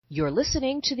You're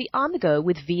listening to the On the Go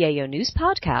with VAO News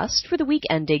podcast for the week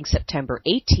ending September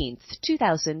 18th,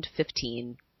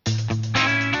 2015.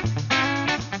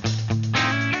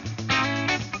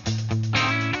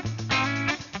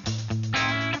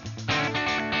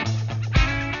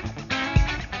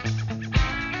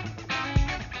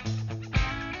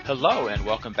 Hello and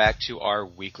welcome back to our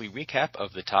weekly recap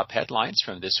of the top headlines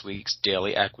from this week's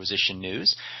Daily Acquisition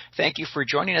News. Thank you for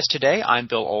joining us today. I'm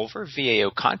Bill Olver,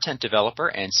 VAO content developer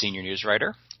and senior news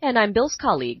writer. And I'm Bill's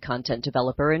colleague, content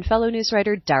developer and fellow news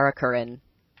writer Dara Curran.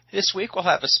 This week we'll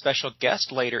have a special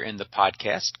guest later in the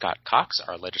podcast. Scott Cox,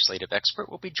 our legislative expert,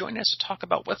 will be joining us to talk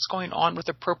about what's going on with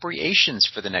appropriations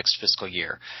for the next fiscal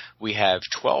year. We have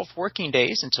 12 working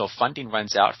days until funding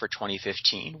runs out for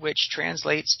 2015, which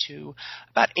translates to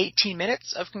about 18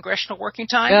 minutes of congressional working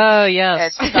time. Oh,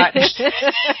 yes.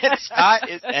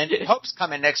 And Hope's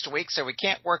coming next week, so we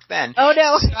can't work then. Oh,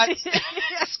 no.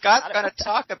 Scott's going to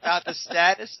talk about the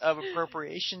status of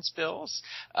appropriations bills,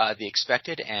 the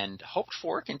expected and hoped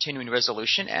for continuing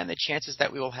resolution, and the chances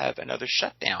that we will have another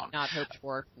shutdown. Not hoped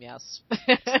for, yes.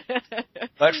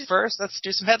 But first, let's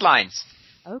do some headlines.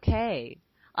 Okay.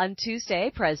 On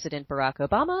Tuesday, President Barack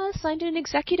Obama signed an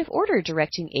executive order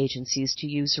directing agencies to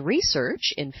use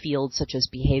research in fields such as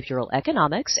behavioral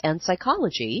economics and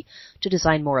psychology to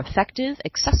design more effective,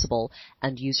 accessible,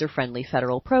 and user-friendly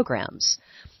federal programs.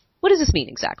 What does this mean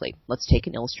exactly? Let's take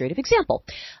an illustrative example.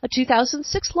 A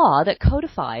 2006 law that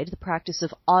codified the practice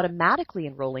of automatically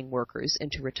enrolling workers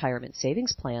into retirement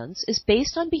savings plans is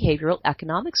based on behavioral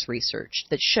economics research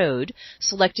that showed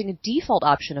selecting a default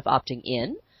option of opting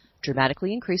in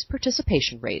dramatically increased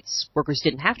participation rates. Workers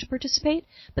didn't have to participate,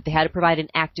 but they had to provide an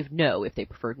active no if they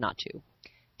preferred not to.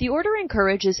 The order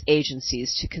encourages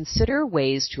agencies to consider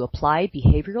ways to apply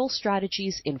behavioral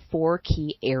strategies in 4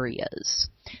 key areas: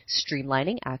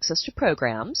 streamlining access to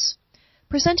programs,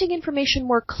 presenting information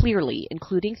more clearly,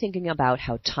 including thinking about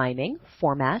how timing,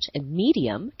 format, and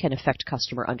medium can affect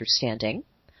customer understanding,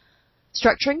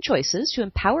 structuring choices to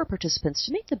empower participants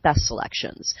to make the best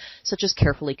selections, such as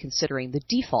carefully considering the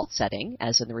default setting,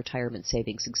 as in the retirement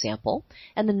savings example,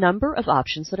 and the number of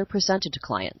options that are presented to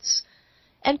clients,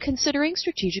 and considering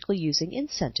strategically using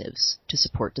incentives to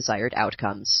support desired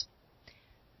outcomes.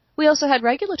 We also had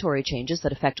regulatory changes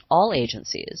that affect all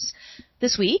agencies.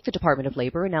 This week, the Department of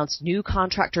Labor announced new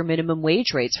contractor minimum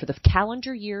wage rates for the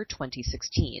calendar year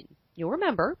 2016. You'll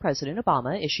remember President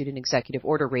Obama issued an executive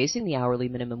order raising the hourly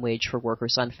minimum wage for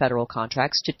workers on federal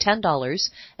contracts to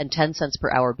 $10.10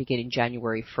 per hour beginning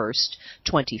January 1st,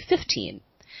 2015.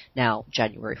 Now,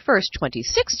 January 1st,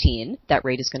 2016, that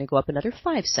rate is going to go up another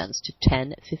 5 cents to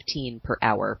 $10.15 per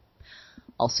hour.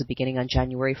 Also beginning on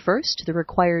January 1st, the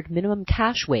required minimum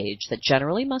cash wage that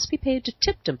generally must be paid to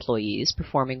tipped employees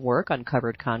performing work on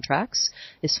covered contracts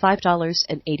is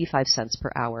 $5.85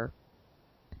 per hour.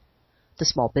 The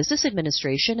Small Business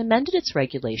Administration amended its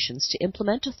regulations to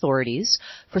implement authorities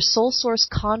for sole source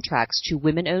contracts to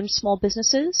women-owned small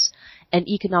businesses and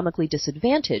economically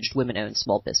disadvantaged women-owned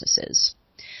small businesses.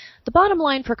 The bottom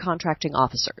line for contracting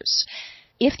officers: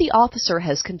 if the officer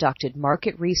has conducted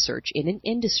market research in an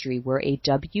industry where a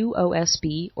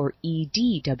WOSB or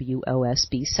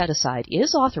EDWOSB set-aside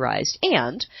is authorized,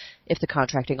 and if the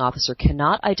contracting officer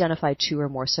cannot identify 2 or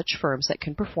more such firms that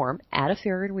can perform at a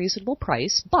fair and reasonable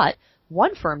price, but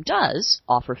one firm does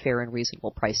offer fair and reasonable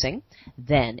pricing,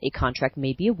 then a contract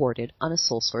may be awarded on a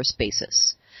sole source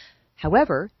basis.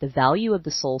 However, the value of the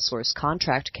sole source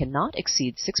contract cannot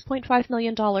exceed $6.5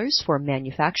 million for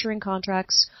manufacturing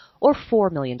contracts or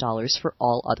 $4 million for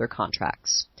all other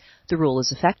contracts. The rule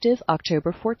is effective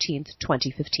October 14th,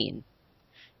 2015.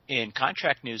 In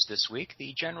contract news this week,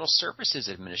 the General Services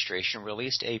Administration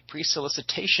released a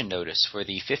pre-solicitation notice for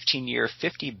the 15-year,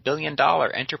 $50 billion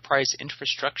Enterprise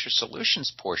Infrastructure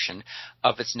Solutions portion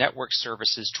of its Network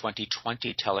Services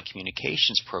 2020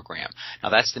 telecommunications program. Now,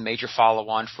 that's the major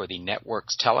follow-on for the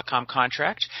Networks Telecom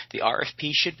contract. The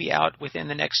RFP should be out within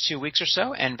the next 2 weeks or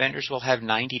so, and vendors will have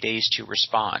 90 days to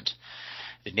respond.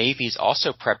 The Navy is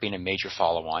also prepping a major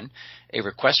follow-on. A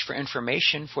request for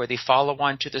information for the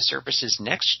follow-on to the service's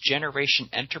Next Generation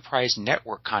Enterprise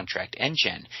Network contract,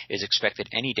 NGEN, is expected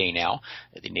any day now.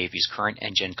 The Navy's current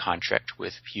NGEN contract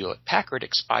with Hewlett-Packard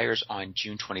expires on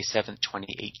June 27,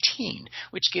 2018,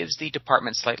 which gives the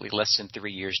department slightly less than 3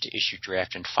 years to issue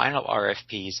draft and final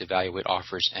RFPs, evaluate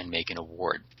offers, and make an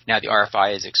award. Now, the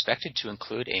RFI is expected to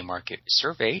include a market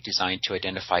survey designed to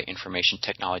identify information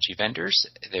technology vendors,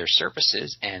 their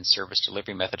services, and service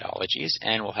delivery methodologies,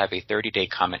 and will have a 30-day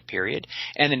comment period,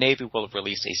 and the Navy will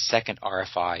release a second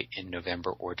RFI in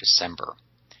November or December.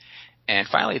 And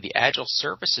finally, the Agile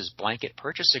Services Blanket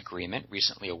Purchase Agreement,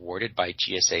 recently awarded by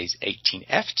GSA's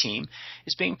 18F team,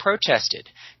 is being protested.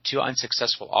 2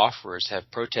 unsuccessful offerers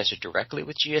have protested directly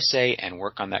with GSA, and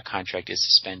work on that contract is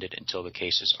suspended until the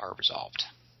cases are resolved.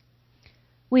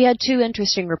 We had 2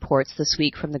 interesting reports this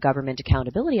week from the Government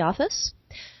Accountability Office.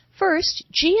 First,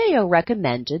 GAO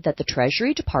recommended that the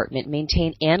Treasury Department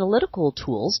maintain analytical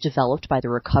tools developed by the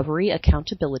Recovery,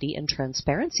 Accountability, and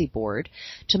Transparency Board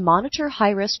to monitor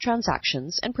high-risk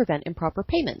transactions and prevent improper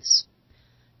payments.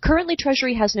 Currently,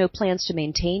 Treasury has no plans to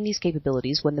maintain these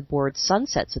capabilities when the board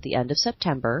sunsets at the end of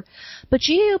September, but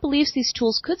GAO believes these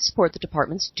tools could support the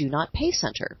department's Do Not Pay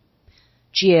Center.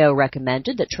 GAO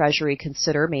recommended that Treasury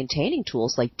consider maintaining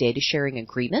tools like data sharing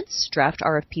agreements, draft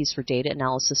RFPs for data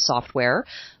analysis software,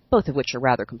 both of which are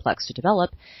rather complex to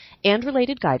develop, and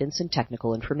related guidance and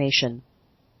technical information.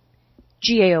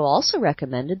 GAO also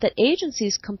recommended that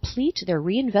agencies complete their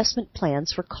reinvestment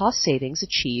plans for cost savings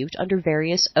achieved under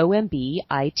various OMB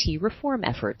IT reform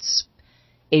efforts.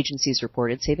 Agencies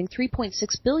reported saving $3.6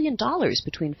 billion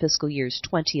between fiscal years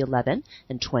 2011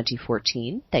 and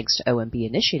 2014, thanks to OMB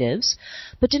initiatives,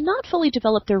 but did not fully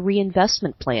develop their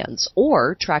reinvestment plans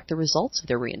or track the results of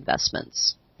their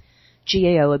reinvestments.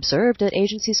 GAO observed that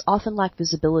agencies often lack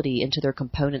visibility into their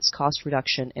components' cost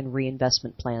reduction and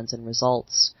reinvestment plans and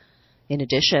results. In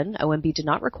addition, OMB did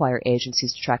not require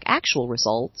agencies to track actual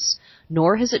results,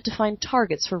 nor has it defined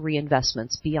targets for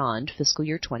reinvestments beyond fiscal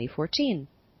year 2014.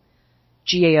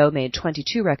 GAO made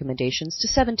 22 recommendations to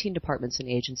 17 departments and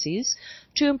agencies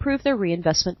to improve their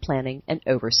reinvestment planning and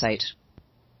oversight.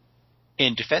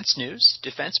 In defense news,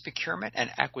 Defense Procurement and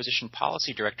Acquisition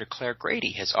Policy Director Claire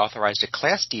Grady has authorized a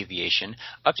class deviation,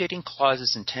 updating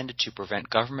clauses intended to prevent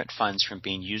government funds from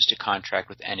being used to contract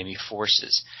with enemy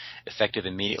forces. Effective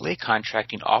immediately,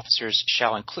 contracting officers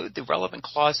shall include the relevant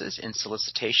clauses in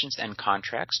solicitations and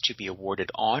contracts to be awarded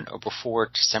on or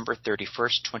before December 31,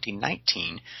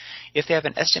 2019, if they have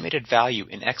an estimated value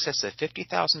in excess of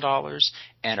 $50,000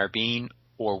 and are being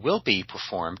or will be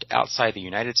performed outside the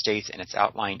United States and its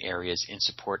outlying areas in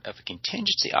support of a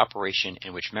contingency operation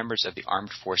in which members of the armed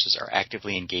forces are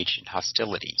actively engaged in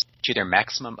hostility. To their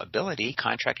maximum ability,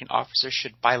 contracting officers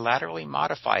should bilaterally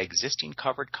modify existing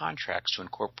covered contracts to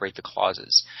incorporate the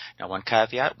clauses. Now, one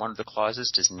caveat, one of the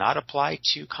clauses does not apply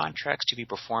to contracts to be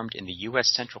performed in the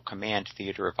U.S. Central Command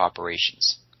Theater of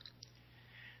Operations.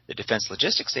 The Defense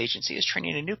Logistics Agency is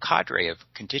training a new cadre of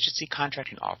contingency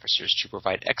contracting officers to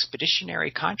provide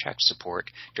expeditionary contract support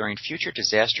during future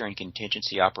disaster and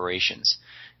contingency operations.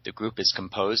 The group is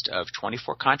composed of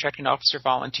 24 contracting officer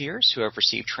volunteers who have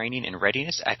received training in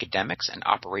readiness, academics, and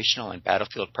operational and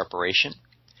battlefield preparation.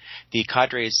 The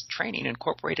cadre's training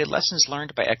incorporated lessons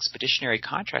learned by expeditionary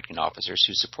contracting officers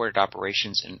who supported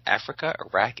operations in Africa,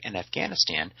 Iraq, and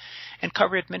Afghanistan, and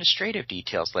covered administrative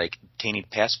details like obtaining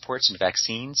passports and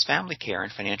vaccines, family care,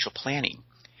 and financial planning.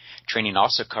 Training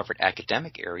also covered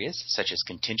academic areas such as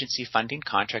contingency funding,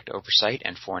 contract oversight,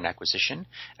 and foreign acquisition,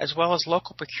 as well as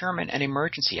local procurement and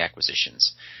emergency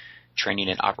acquisitions. Training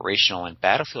in operational and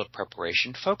battlefield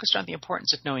preparation focused on the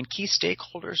importance of knowing key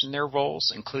stakeholders and their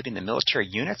roles, including the military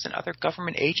units and other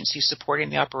government agencies supporting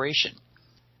the operation.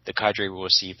 The cadre will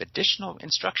receive additional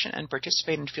instruction and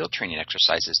participate in field training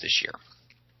exercises this year.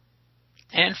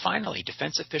 And finally,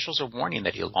 defense officials are warning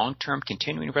that a long-term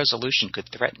continuing resolution could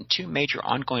threaten 2 major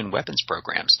ongoing weapons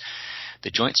programs. The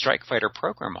Joint Strike Fighter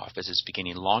Program Office is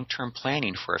beginning long-term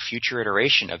planning for a future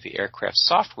iteration of the aircraft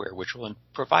software, which will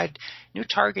provide new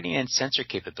targeting and sensor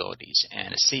capabilities.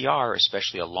 And a CR,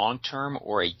 especially a long-term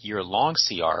or a year-long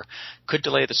CR, could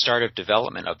delay the start of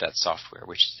development of that software,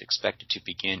 which is expected to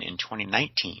begin in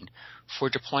 2019 for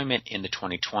deployment in the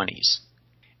 2020s.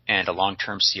 And a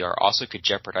long-term CR also could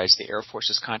jeopardize the Air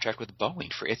Force's contract with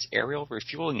Boeing for its aerial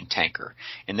refueling tanker,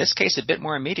 in this case a bit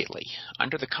more immediately.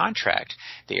 Under the contract,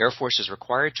 the Air Force is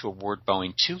required to award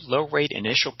Boeing 2 low-rate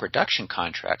initial production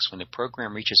contracts when the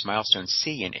program reaches milestone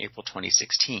C in April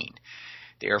 2016.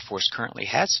 The Air Force currently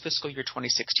has fiscal year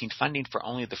 2016 funding for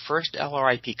only the first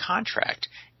LRIP contract,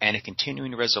 and a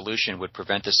continuing resolution would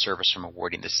prevent the service from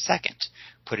awarding the second,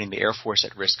 putting the Air Force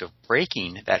at risk of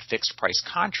breaking that fixed-price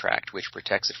contract, which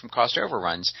protects it from cost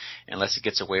overruns, unless it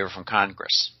gets a waiver from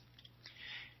Congress.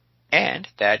 And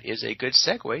that is a good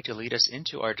segue to lead us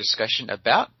into our discussion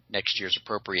about next year's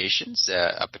appropriations,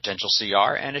 a potential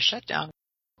CR, and a shutdown.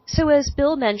 So as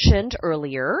Bill mentioned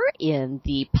earlier in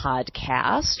the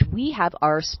podcast, we have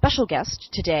our special guest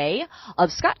today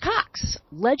of Scott Cox,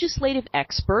 legislative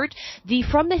expert. The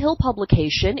From the Hill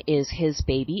publication is his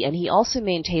baby, and he also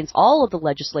maintains all of the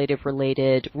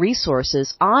legislative-related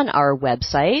resources on our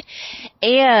website.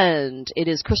 And it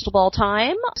is crystal ball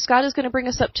time. Scott is going to bring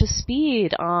us up to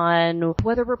speed on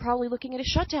whether we're probably looking at a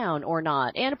shutdown or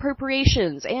not, and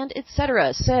appropriations, and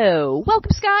etc. So,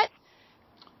 welcome, Scott.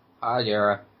 Hi,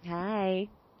 Dara. Hi.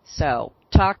 So,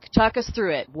 talk us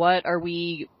through it. What are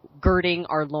we girding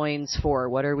our loins for?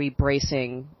 What are we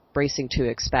bracing to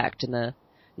expect in the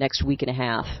next week and a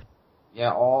half?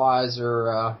 Yeah, all eyes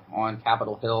are on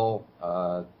Capitol Hill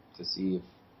to see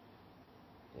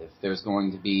if there's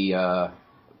going to be a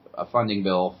funding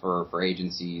bill for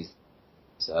agencies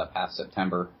past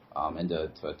September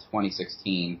into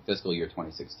 2016, fiscal year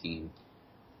 2016.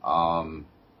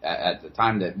 At the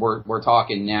time that we're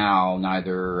talking now,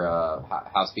 neither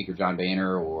House Speaker John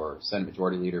Boehner or Senate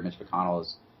Majority Leader Mitch McConnell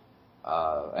has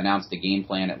announced a game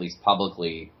plan, at least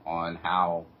publicly, on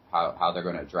how they're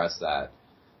going to address that.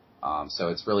 So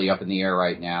it's really up in the air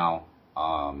right now.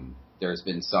 There's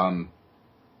been some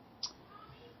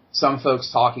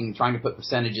folks trying to put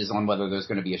percentages on whether there's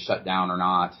going to be a shutdown or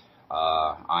not.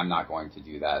 I'm not going to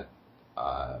do that,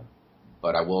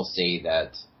 but I will say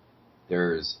that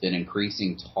there's been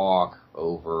increasing talk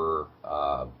over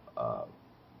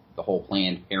the whole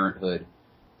Planned Parenthood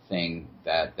thing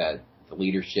that the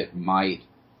leadership might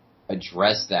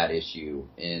address that issue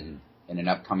in an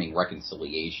upcoming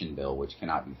reconciliation bill, which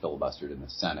cannot be filibustered in the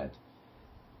Senate.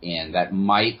 And that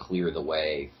might clear the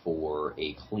way for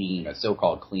a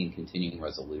so-called clean continuing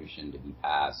resolution to be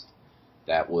passed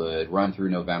that would run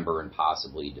through November and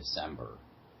possibly December.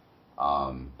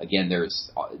 Again,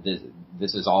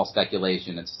 this is all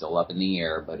speculation. It's still up in the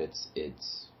air, but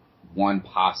it's one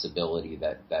possibility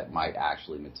that might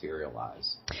actually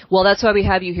materialize. Well, that's why we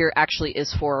have you here. Actually,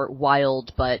 is for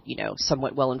wild, but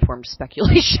somewhat well-informed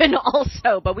speculation,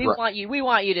 also. But we want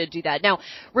you to do that. Now,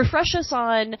 refresh us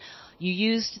on. You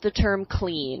used the term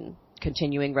 "clean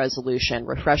continuing resolution."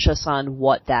 Refresh us on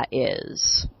what that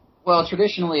is. Well,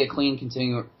 traditionally, a clean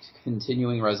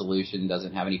continuing resolution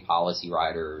doesn't have any policy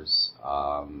riders.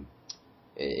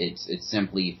 It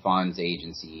simply funds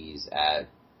agencies at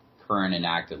current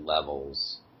enacted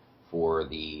levels for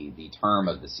the term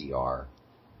of the CR.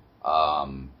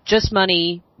 Just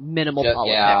money, minimal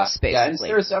politics, basically.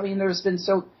 Yeah,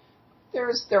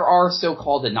 there are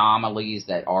so-called anomalies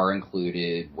that are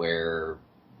included where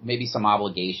maybe some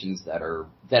obligations that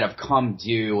have come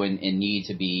due and need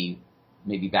to be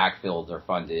maybe backfilled or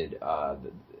funded.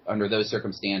 Under those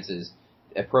circumstances,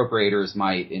 appropriators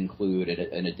might include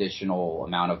an additional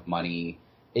amount of money.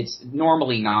 It's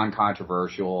normally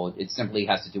non-controversial. It simply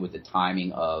has to do with the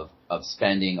timing of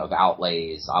spending, of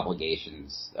outlays,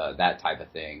 obligations, that type of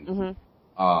thing.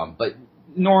 Mm-hmm. But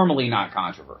normally not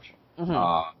controversial.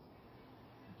 Mm-hmm.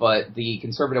 But the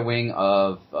conservative wing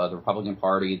of the Republican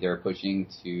Party, they're pushing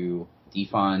to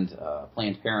defund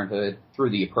Planned Parenthood through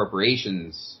the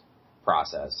appropriations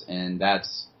process, and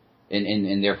that's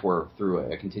and therefore through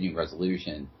a continuing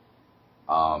resolution.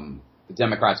 The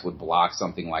Democrats would block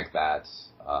something like that.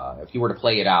 If you were to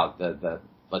play it out,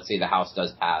 let's say the House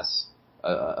does pass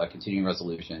a continuing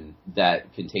resolution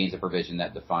that contains a provision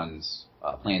that defunds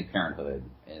Planned Parenthood,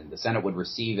 and the Senate would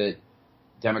receive it.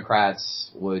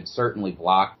 Democrats would certainly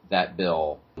block that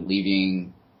bill,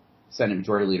 leaving Senate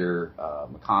Majority Leader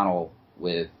McConnell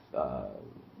with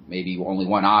maybe only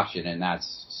one option, and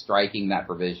that's striking that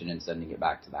provision and sending it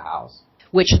back to the House.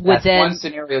 That's one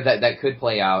scenario that could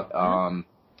play out.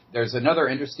 There's another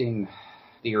interesting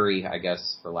theory, I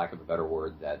guess, for lack of a better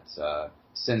word, that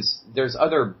since there's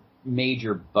other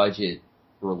major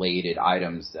budget-related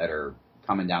items that are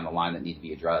coming down the line that need to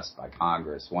be addressed by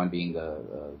Congress, one being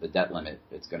the debt limit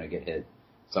that's going to get hit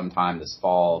sometime this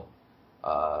fall,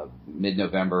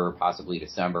 mid-November, possibly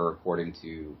December, according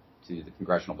to the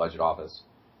Congressional Budget Office,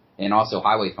 and also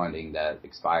highway funding that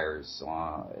expires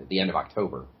at the end of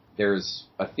October. There's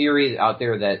a theory out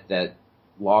there that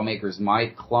lawmakers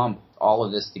might clump all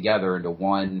of this together into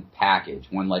one package,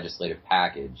 one legislative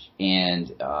package,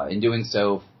 and in doing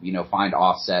so, find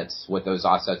offsets. What those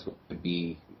offsets would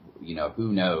be,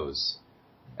 who knows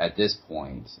at this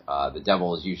point. The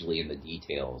devil is usually in the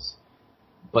details.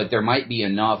 But there might be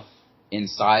enough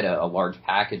inside a large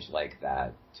package like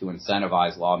that to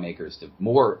incentivize lawmakers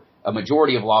a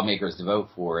majority of lawmakers to vote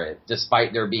for it,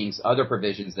 despite there being other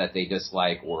provisions that they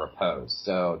dislike or oppose.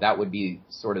 So that would be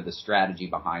sort of the strategy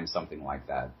behind something like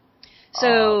that.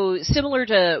 So similar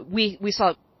to, we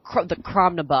saw the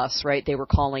Cromnibus, right? They were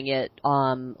calling it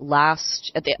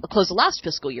at the close of last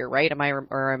fiscal year, right? Am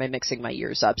I mixing my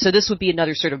years up? So this would be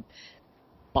another sort of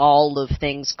ball of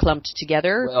things clumped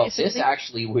together. Well, basically? This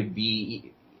actually would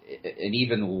be an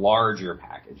even larger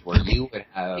package where you would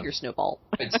have bigger snowball.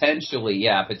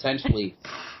 potentially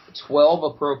 12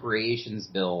 appropriations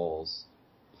bills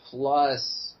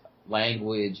plus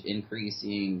language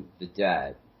increasing the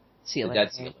debt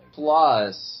ceiling,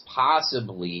 plus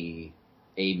possibly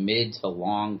a mid to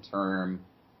long-term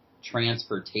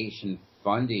transportation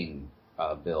funding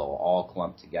bill all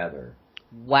clumped together.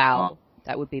 Wow.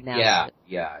 That would be massive.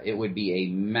 Yeah, it would be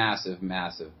a massive,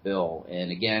 massive bill.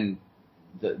 And again,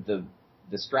 the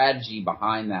strategy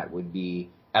behind that would be,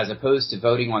 as opposed to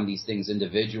voting on these things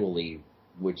individually,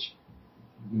 which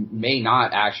may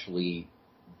not actually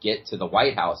get to the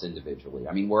White House individually.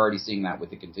 I mean, we're already seeing that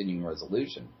with the continuing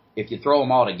resolution. If you throw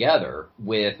them all together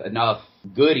with enough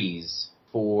goodies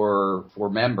for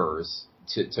members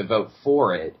to vote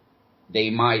for it, they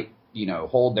might,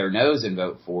 hold their nose and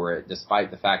vote for it,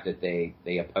 despite the fact that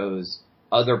they oppose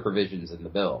other provisions in the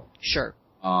bill. Sure.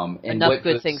 And enough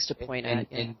good things to point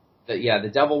at. And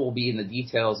the devil will be in the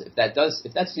details. If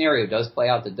that scenario does play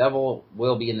out, the devil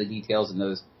will be in the details in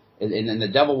those, and then the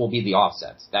devil will be the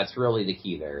offsets. That's really the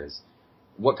key there, is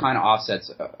what kind of offsets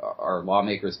are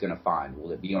lawmakers going to find?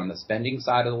 Will it be on the spending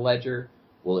side of the ledger?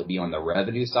 Will it be on the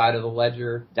revenue side of the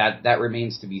ledger? That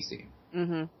remains to be seen.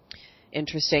 Mm-hmm.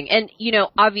 Interesting. And,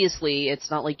 obviously it's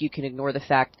not like you can ignore the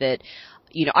fact that,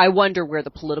 I wonder where the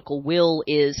political will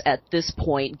is at this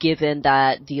point, given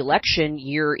that the election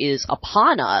year is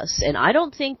upon us. And I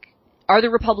don't think, are the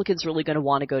Republicans really going to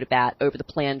want to go to bat over the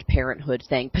Planned Parenthood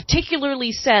thing,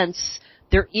 particularly since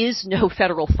there is no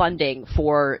federal funding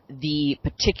for the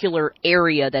particular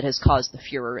area that has caused the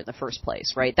furor in the first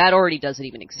place, right? That already doesn't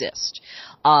even exist.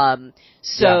 Yeah,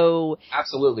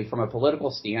 absolutely. From a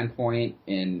political standpoint,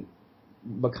 in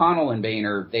McConnell and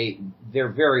Boehner,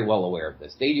 they're very well aware of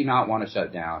this. They do not want to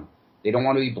shut down. They don't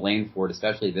want to be blamed for it,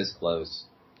 especially this close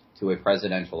to a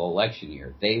presidential election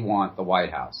year. They want the White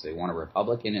House. They want a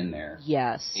Republican in there.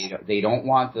 Yes. They don't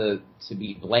want to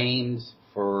be blamed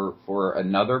for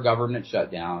another government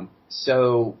shutdown.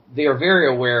 So they are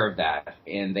very aware of that,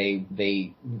 and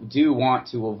they do want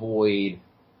to avoid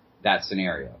that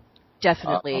scenario.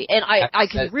 Definitely. And I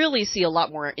can really see a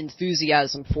lot more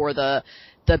enthusiasm for the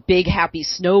big happy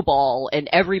snowball, and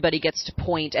everybody gets to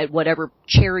point at whatever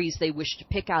cherries they wish to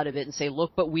pick out of it and say,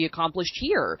 look, but we accomplished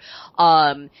here.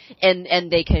 And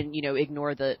they can,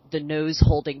 ignore the nose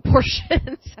holding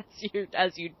portions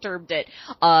as you termed it.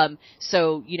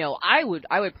 So, I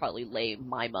would probably lay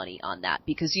my money on that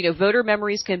because, voter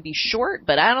memories can be short,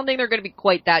 but I don't think they're going to be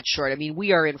quite that short. I mean,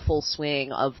 we are in full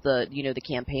swing of the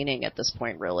campaigning at this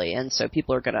point, really. And so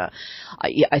people are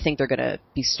I think they're gonna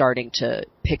be starting to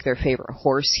pick their favorite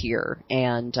horse here,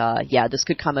 and this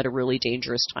could come at a really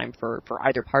dangerous time for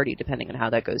either party, depending on how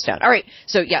that goes down. All right,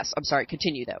 so yes, I'm sorry,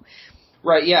 continue though.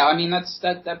 Right, yeah, I mean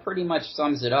that pretty much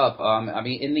sums it up. I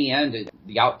mean, in the end,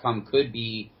 the outcome could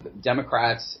be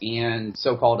Democrats and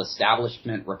so-called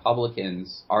establishment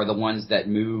Republicans are the ones that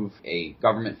move a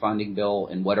government funding bill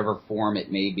in whatever form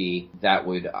it may be. That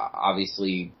would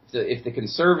obviously, if the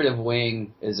conservative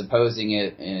wing is opposing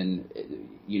it, and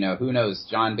who knows,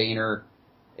 John Boehner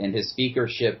and his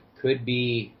speakership could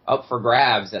be up for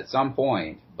grabs at some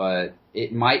point, but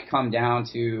it might come down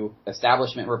to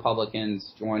establishment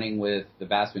Republicans joining with the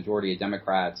vast majority of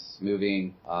Democrats,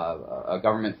 moving a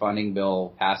government funding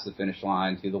bill past the finish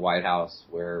line to the White House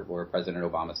where President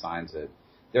Obama signs it.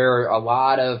 There are a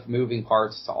lot of moving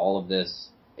parts to all of this,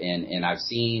 and I've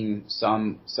seen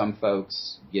some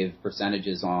folks give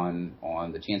percentages on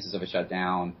the chances of a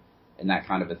shutdown and that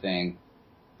kind of a thing.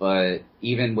 But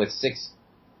even with 6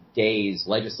 days,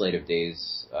 legislative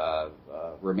days,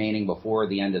 remaining before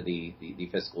the end of the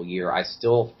fiscal year, I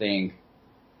still think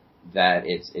that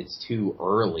it's too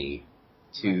early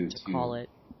to call it.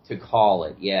 To call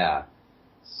it, yeah.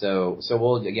 So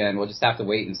we'll just have to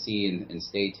wait and see and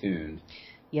stay tuned.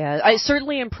 Yeah,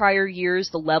 certainly in prior years,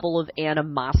 the level of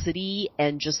animosity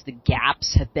and just the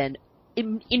gaps have been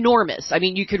enormous. I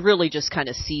mean, you could really just kind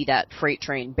of see that freight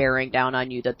train bearing down on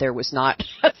you, that there was not,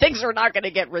 things are not going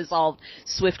to get resolved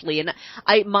swiftly. And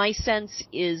my sense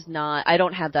is not, I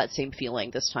don't have that same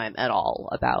feeling this time at all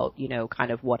about,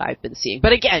 kind of what I've been seeing.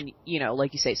 But again,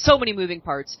 like you say, so many moving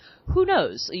parts. Who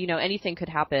knows? Anything could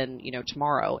happen,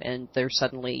 tomorrow, and there's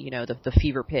suddenly, the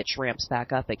fever pitch ramps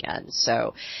back up again.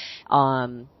 So,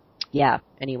 yeah,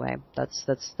 anyway, that's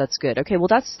good. Okay, well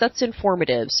that's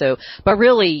informative. So, but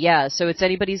really, yeah, so it's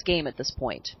anybody's game at this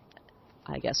point,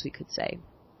 I guess we could say.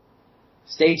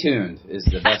 Stay tuned is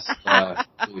the best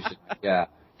solution. Yeah.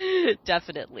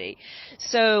 Definitely.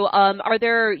 So,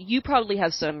 you probably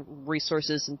have some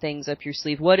resources and things up your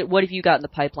sleeve. What have you got in the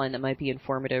pipeline that might be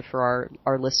informative for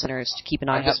our listeners to keep an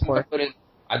eye out for?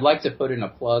 I'd like to put in a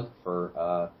plug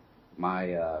for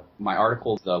my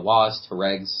article, the Laws to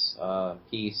Regs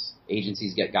piece.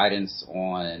 Agencies get guidance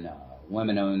on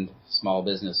women-owned small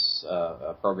business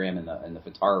program and the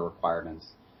FTARA requirements.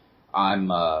 I'm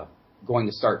going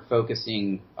to start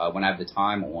focusing when I have the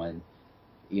time on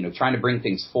trying to bring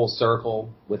things full circle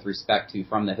with respect to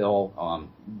From the Hill.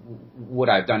 What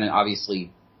I've done, and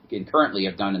obviously, and currently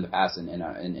have done in the past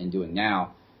and doing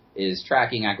now, is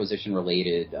tracking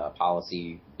acquisition-related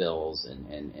policy bills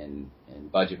and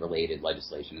budget-related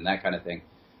legislation and that kind of thing.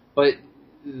 But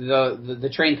the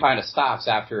train kind of stops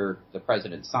after the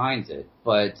president signs it.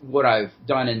 But what I've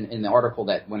done in the article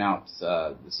that went out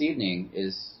this evening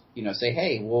is, say,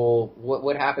 hey, well,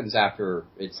 what happens after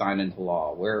it's signed into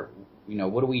law?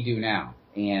 What do we do now?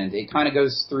 And it kind of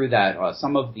goes through that,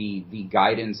 some of the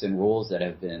guidance and rules that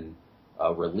have been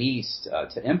released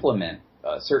to implement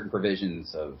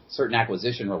certain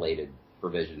acquisition-related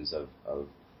provisions of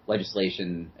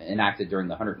legislation enacted during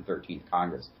the 113th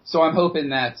Congress. So I'm hoping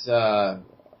that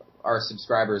our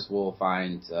subscribers will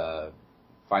find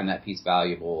that piece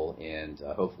valuable, and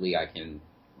hopefully I can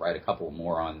write a couple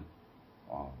more on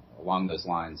along those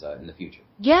lines in the future.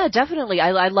 Yeah, definitely.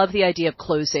 I love the idea of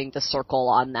closing the circle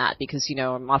on that because,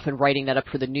 I'm often writing that up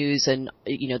for the news and,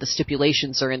 the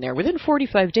stipulations are in there. Within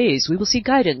 45 days, we will see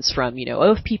guidance from,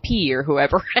 OFPP or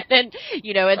whoever. and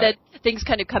then things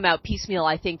kind of come out piecemeal.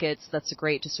 I think that's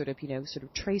great to sort of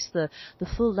trace the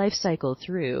full life cycle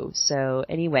through. So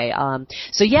anyway,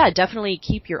 definitely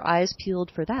keep your eyes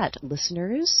peeled for that,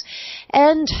 listeners.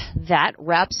 And that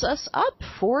wraps us up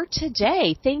for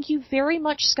today. Thank you very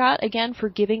much, Scott, again, for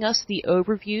giving us the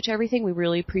overview to everything. We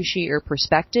really appreciate your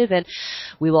perspective, and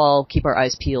we will all keep our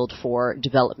eyes peeled for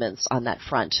developments on that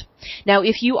front. Now,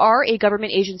 if you are a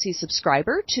government agency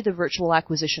subscriber to the Virtual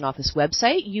Acquisition Office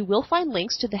website, you will find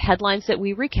links to the headlines that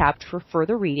we recapped for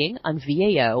further reading on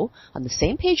VAO on the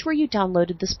same page where you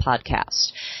downloaded this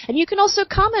podcast. And you can also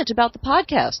comment about the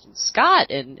podcast, and Scott,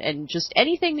 and just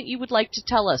anything that you would like to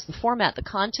tell us, the format, the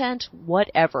content,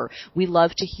 whatever. We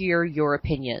love to hear your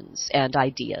opinions and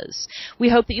ideas. We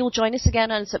hope that you'll join us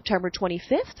again on September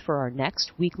 25th for our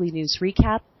next weekly news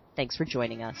recap. Thanks for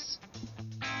joining us.